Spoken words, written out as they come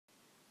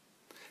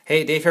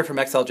Hey, Dave here from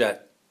XLJet.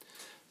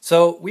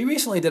 So we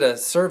recently did a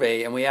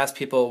survey and we asked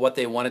people what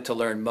they wanted to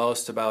learn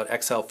most about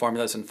Excel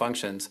formulas and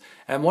functions.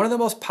 And one of the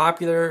most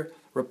popular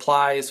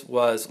replies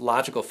was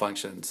logical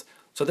functions.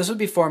 So this would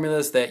be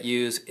formulas that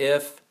use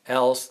if,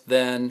 else,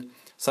 then,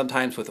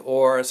 sometimes with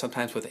or,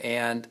 sometimes with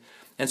and.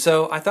 And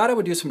so I thought I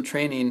would do some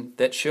training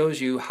that shows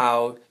you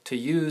how to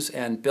use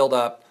and build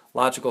up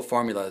logical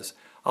formulas.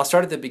 I'll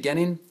start at the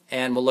beginning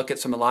and we'll look at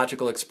some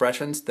logical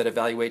expressions that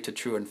evaluate to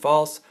true and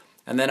false.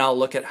 And then I'll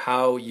look at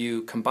how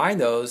you combine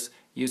those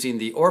using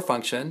the OR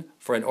function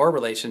for an OR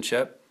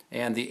relationship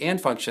and the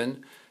AND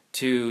function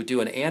to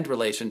do an AND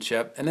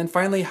relationship. And then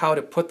finally how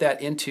to put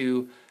that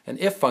into an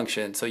if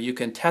function so you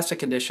can test a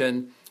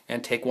condition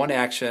and take one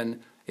action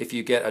if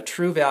you get a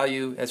true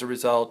value as a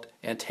result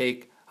and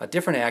take a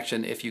different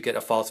action if you get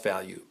a false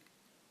value.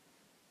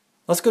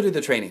 Let's go do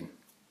the training.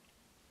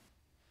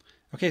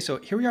 Okay, so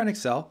here we are in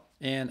Excel,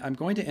 and I'm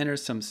going to enter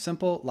some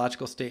simple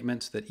logical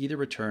statements that either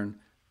return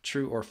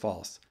true or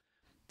false.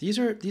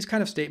 These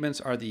kind of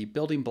statements are the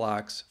building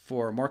blocks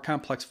for more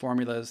complex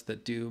formulas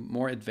that do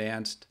more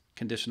advanced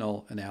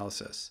conditional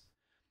analysis.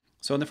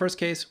 So in the first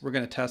case, we're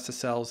going to test the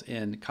cells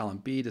in column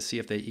B to see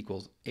if they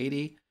equal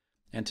 80.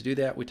 And to do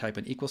that, we type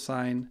an equal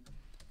sign,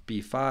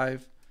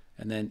 B5,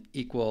 and then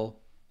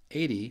equal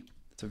 80.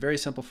 It's a very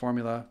simple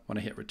formula. When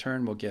I hit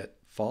return, we'll get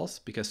false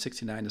because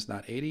 69 is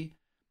not 80. And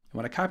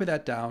when I copy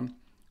that down,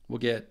 we'll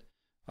get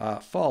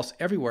false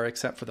everywhere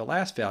except for the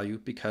last value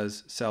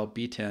because cell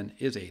B10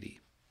 is 80.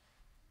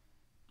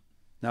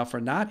 Now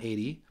for not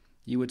 80,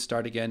 you would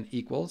start again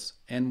equals,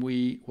 and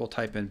we will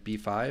type in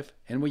B5,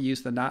 and we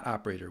use the not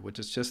operator, which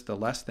is just the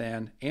less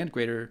than and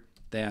greater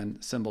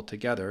than symbol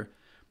together,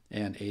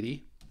 and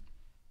 80.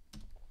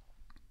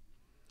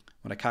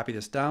 When I copy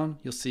this down,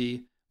 you'll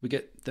see we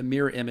get the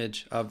mirror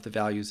image of the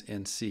values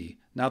in C.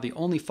 Now the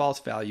only false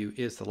value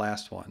is the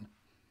last one.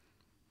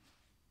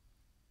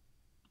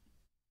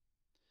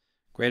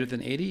 Greater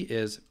than 80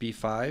 is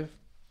B5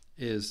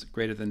 is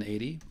greater than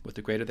 80 with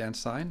the greater than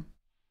sign.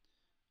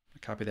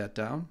 Copy that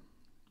down.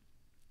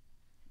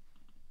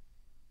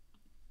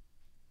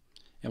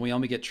 And we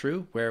only get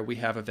true where we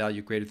have a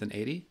value greater than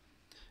 80.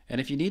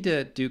 And if you need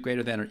to do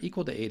greater than or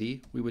equal to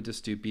 80, we would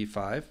just do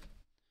B5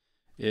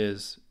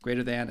 is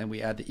greater than, and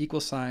we add the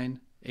equal sign,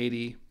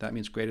 80. That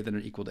means greater than or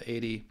equal to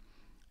 80.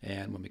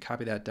 And when we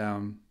copy that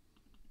down,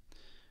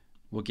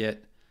 we'll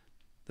get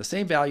the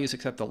same values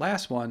except the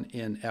last one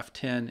in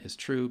F10 is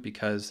true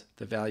because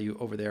the value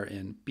over there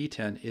in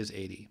B10 is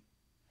 80.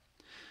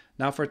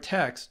 Now for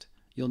text,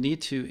 you'll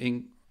need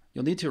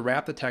to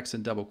wrap the text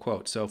in double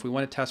quotes. So if we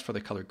want to test for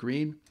the color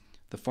green,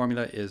 the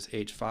formula is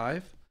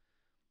H5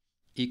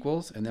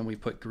 equals, and then we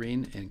put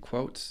green in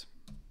quotes,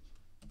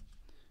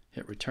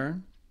 hit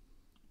return.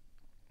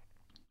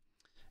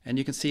 And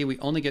you can see we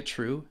only get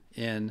true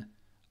in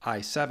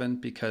I7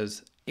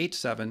 because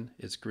H7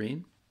 is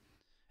green.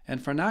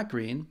 And for not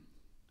green,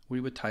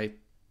 we would type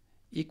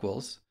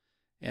equals,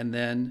 and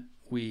then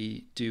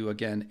we do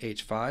again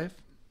H5.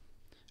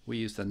 We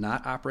use the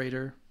not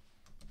operator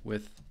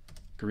with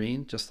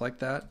green, just like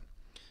that,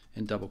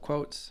 in double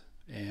quotes.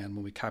 And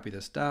when we copy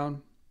this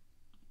down,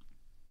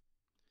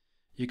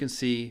 you can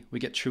see we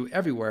get true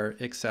everywhere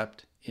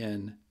except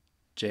in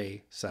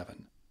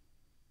J7.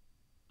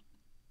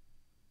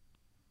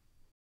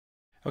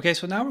 Okay,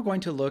 so now we're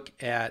going to look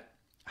at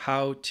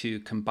how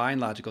to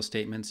combine logical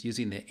statements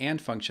using the AND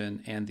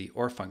function and the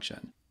OR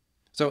function.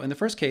 So in the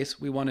first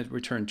case, we want to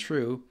return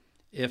true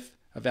if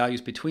a value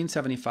is between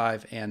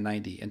 75 and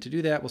 90. And to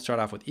do that, we'll start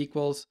off with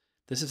equals.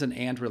 This is an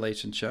AND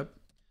relationship,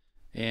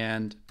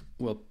 and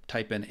we'll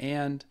type in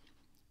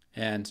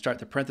and start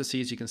the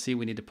parentheses. You can see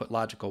we need to put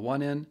logical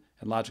 1 in,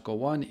 and logical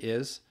 1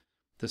 is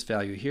this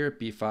value here,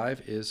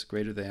 B5 is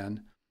greater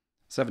than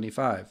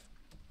 75.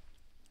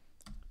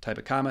 Type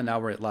a comma, now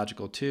we're at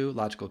logical 2.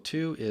 Logical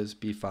 2 is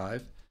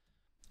B5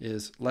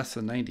 is less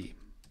than 90.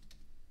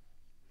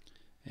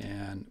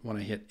 And when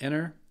I hit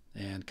enter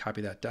and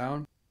copy that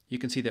down, you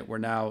can see that we're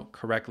now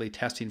correctly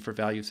testing for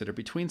values that are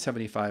between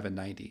 75 and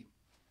 90.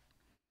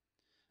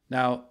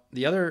 Now,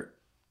 the other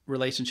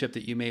relationship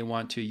that you may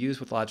want to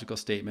use with logical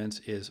statements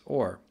is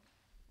OR.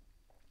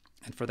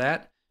 And for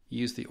that,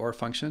 use the OR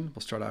function.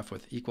 We'll start off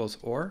with equals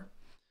OR.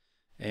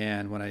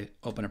 And when I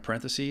open a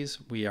parentheses,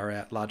 we are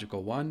at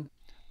logical 1.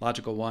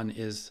 Logical 1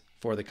 is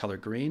for the color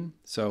green.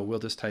 So we'll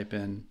just type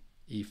in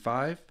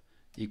E5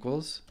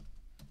 equals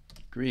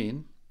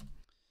green.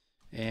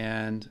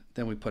 And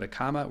then we put a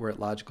comma. We're at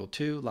logical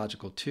 2.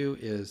 Logical 2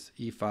 is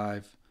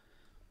E5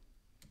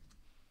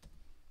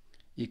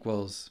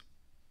 equals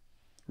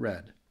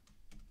red.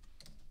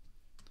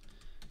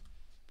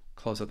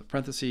 Close up the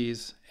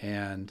parentheses,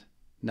 and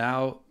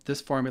now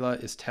this formula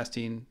is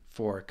testing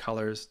for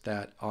colors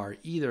that are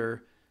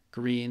either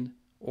green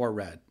or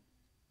red.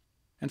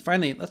 And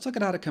finally, let's look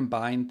at how to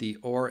combine the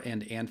OR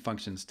and AND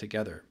functions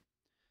together.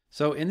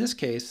 So in this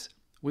case,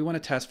 we want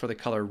to test for the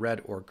color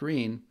red or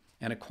green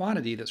and a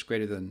quantity that's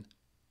greater than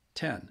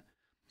 10.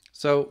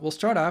 So we'll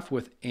start off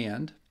with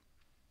and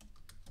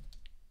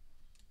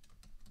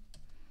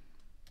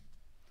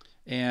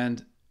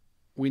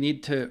we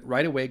need to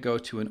right away go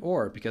to an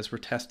OR because we're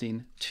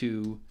testing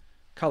two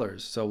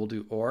colors. So we'll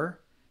do OR,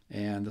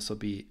 and this will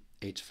be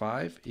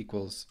H5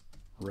 equals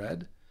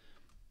red,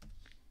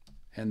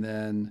 and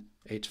then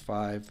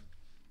H5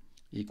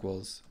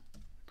 equals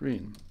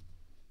green.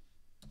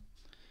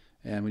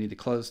 And we need to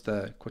close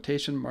the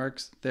quotation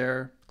marks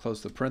there,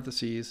 close the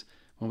parentheses.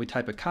 When we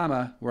type a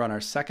comma, we're on our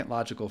second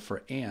logical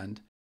for and.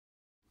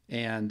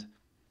 And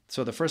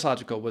so the first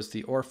logical was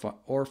the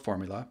OR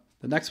formula.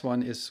 The next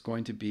one is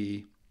going to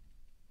be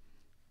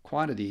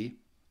quantity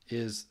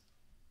is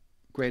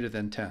greater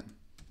than 10.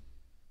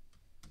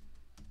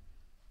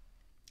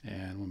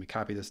 And when we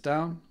copy this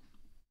down,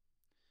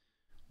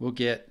 we'll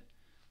get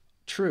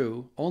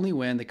true only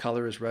when the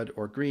color is red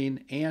or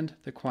green and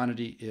the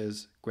quantity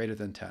is greater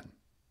than 10.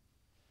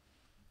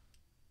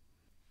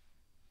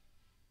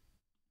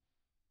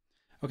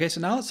 Okay, so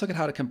now let's look at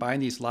how to combine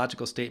these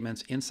logical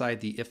statements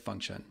inside the if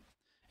function.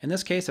 In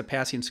this case, a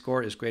passing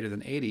score is greater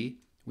than 80.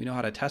 We know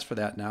how to test for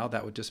that now.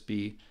 That would just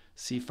be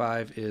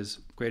C5 is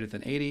greater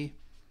than 80.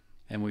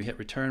 And when we hit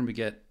return, we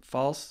get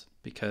false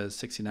because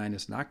 69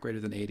 is not greater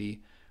than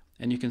 80.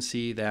 And you can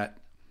see that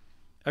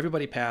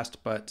everybody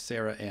passed but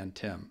Sarah and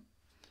Tim.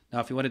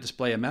 Now, if you want to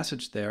display a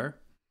message there,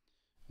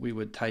 we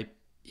would type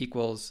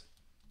equals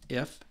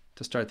if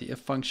to start the if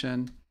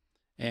function.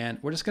 And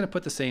we're just going to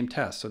put the same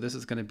test. So this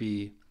is going to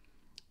be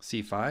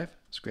C5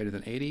 is greater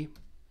than 80.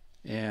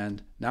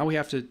 And now we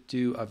have to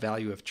do a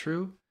value if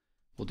true.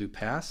 We'll do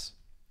pass.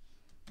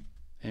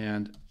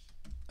 And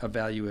a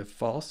value if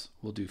false,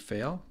 we'll do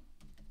fail.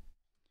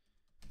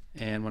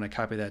 And when I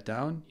copy that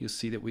down, you'll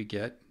see that we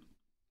get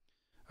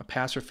a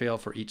pass or fail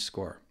for each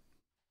score.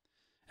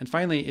 And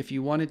finally, if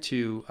you wanted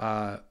to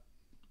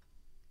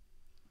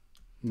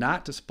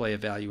not display a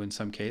value in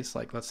some case,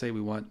 like let's say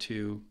we want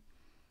to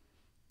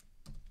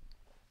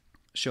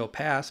show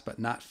pass but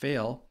not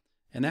fail,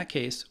 in that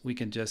case, we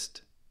can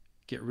just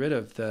get rid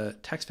of the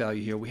text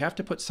value here. We have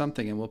to put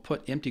something, and we'll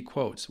put empty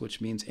quotes,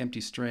 which means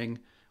empty string,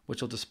 which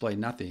will display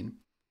nothing.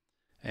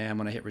 And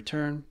when I hit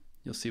return,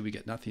 you'll see we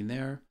get nothing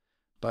there,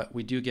 but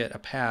we do get a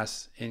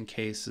pass in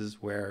cases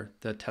where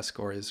the test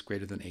score is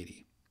greater than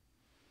 80.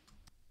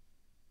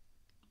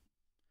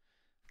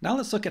 Now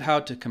let's look at how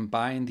to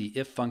combine the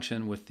if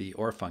function with the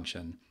OR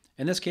function.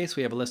 In this case,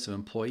 we have a list of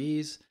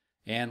employees,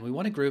 and we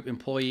want to group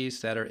employees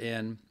that are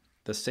in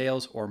the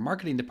sales or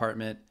marketing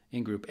department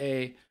in group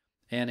A,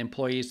 and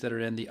employees that are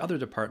in the other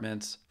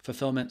departments,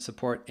 fulfillment,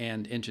 support,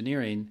 and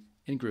engineering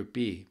in group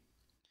B.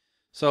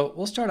 So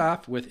we'll start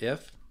off with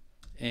if,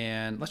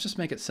 and let's just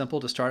make it simple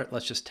to start it.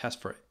 Let's just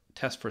test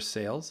for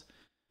sales.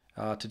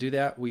 To do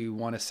that, we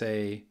want to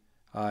say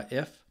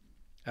if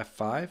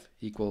F5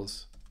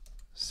 equals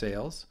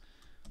sales,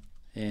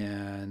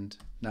 and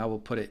now we'll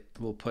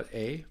put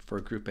A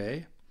for group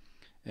A,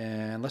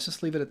 and let's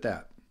just leave it at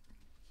that.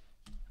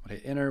 When I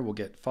hit enter, we'll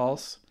get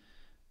false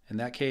in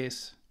that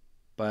case,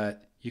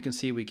 but you can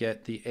see we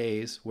get the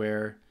A's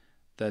where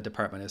the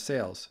department is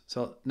sales.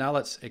 So now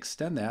let's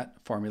extend that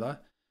formula.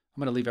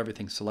 I'm going to leave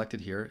everything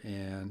selected here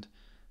and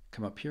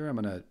come up here. I'm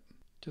going to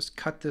just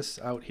cut this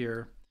out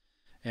here,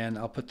 and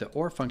I'll put the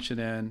OR function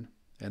in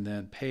and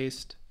then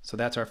paste. So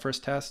that's our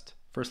first test,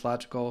 first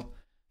logical.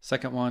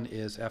 Second one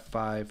is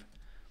F5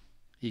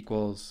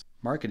 equals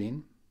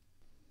marketing.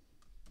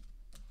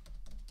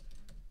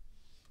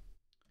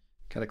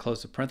 Got to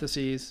close the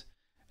parentheses.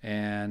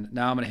 And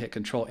now I'm going to hit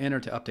Control Enter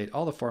to update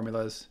all the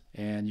formulas.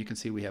 And you can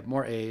see we have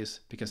more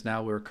A's because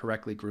now we're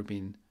correctly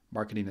grouping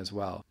marketing as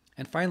well.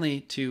 And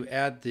finally, to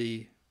add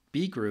the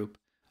B group,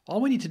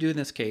 all we need to do in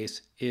this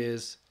case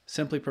is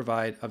simply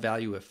provide a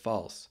value if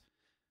false.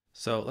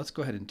 So let's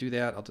go ahead and do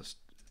that. I'll just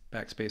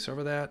backspace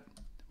over that.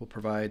 We'll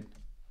provide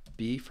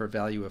B for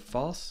value if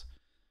false.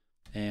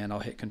 And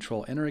I'll hit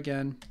Control Enter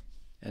again.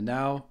 And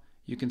now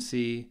you can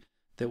see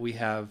that we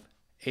have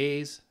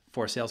A's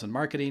for sales and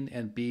marketing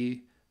and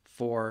B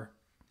for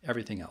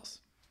everything else.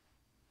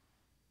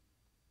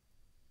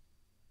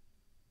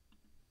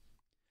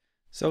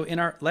 So in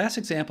our last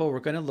example, we're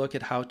going to look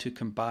at how to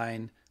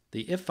combine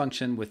the if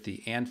function with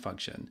the and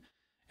function.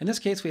 In this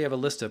case, we have a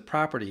list of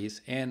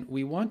properties, and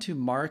we want to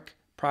mark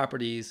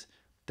properties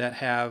that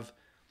have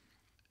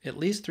at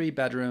least 3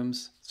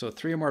 bedrooms, so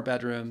 3 or more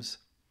bedrooms,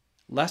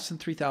 less than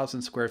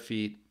 3,000 square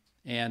feet,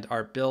 and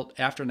are built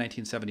after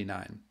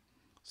 1979.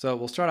 So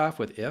we'll start off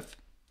with if,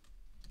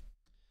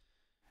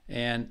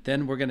 and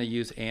then we're going to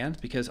use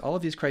and because all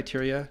of these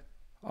criteria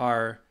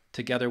are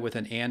together with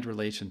an and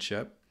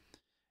relationship.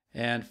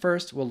 And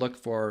first we'll look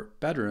for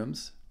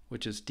bedrooms,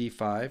 which is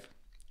D5,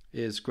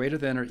 is greater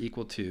than or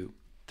equal to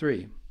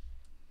 3.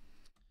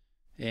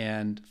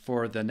 And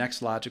for the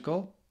next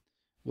logical,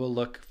 we'll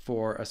look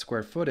for a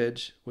square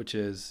footage, which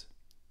is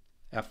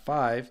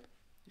F5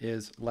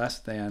 is less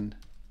than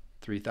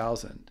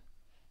 3,000.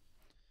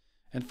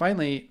 And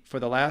finally, for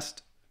the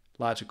last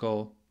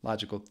logical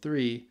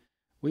 3,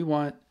 we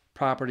want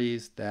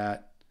properties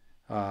that,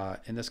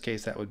 in this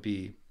case, that would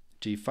be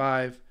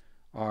G5,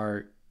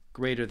 are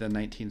greater than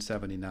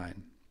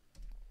 1979.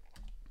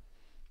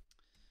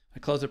 I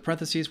close the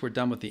parentheses, we're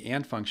done with the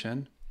and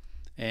function.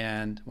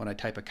 And when I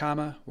type a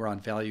comma, we're on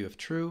value of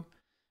true.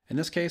 In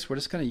this case, we're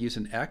just going to use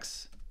an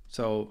X.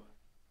 So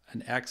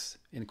an X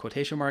in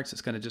quotation marks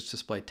is going to just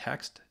display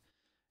text.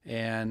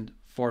 And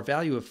for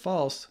value of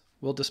false,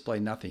 we'll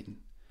display nothing.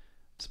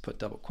 Let's put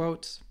double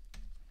quotes,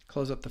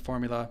 close up the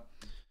formula.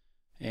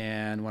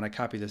 And when I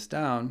copy this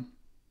down,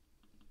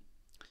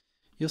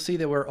 you'll see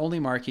that we're only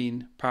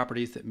marking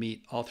properties that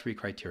meet all three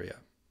criteria.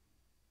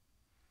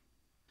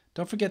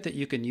 Don't forget that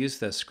you can use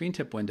the screen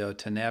tip window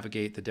to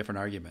navigate the different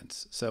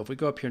arguments. So if we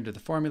go up here into the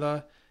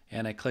formula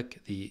and I click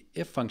the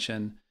if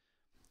function,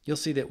 you'll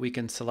see that we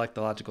can select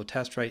the logical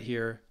test right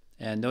here.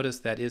 And notice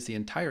that is the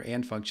entire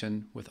and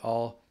function with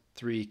all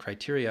three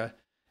criteria.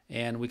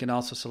 And we can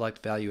also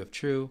select value of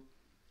true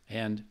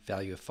and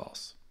value of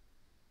false.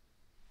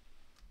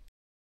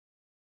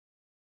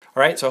 All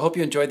right, so I hope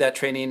you enjoyed that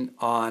training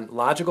on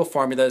logical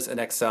formulas in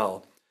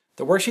Excel.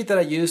 The worksheet that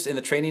I used in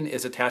the training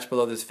is attached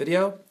below this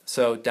video,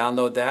 so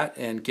download that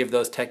and give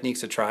those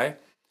techniques a try.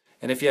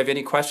 And if you have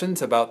any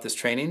questions about this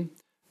training,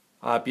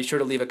 be sure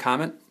to leave a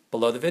comment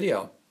below the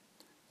video.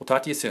 We'll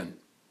talk to you soon.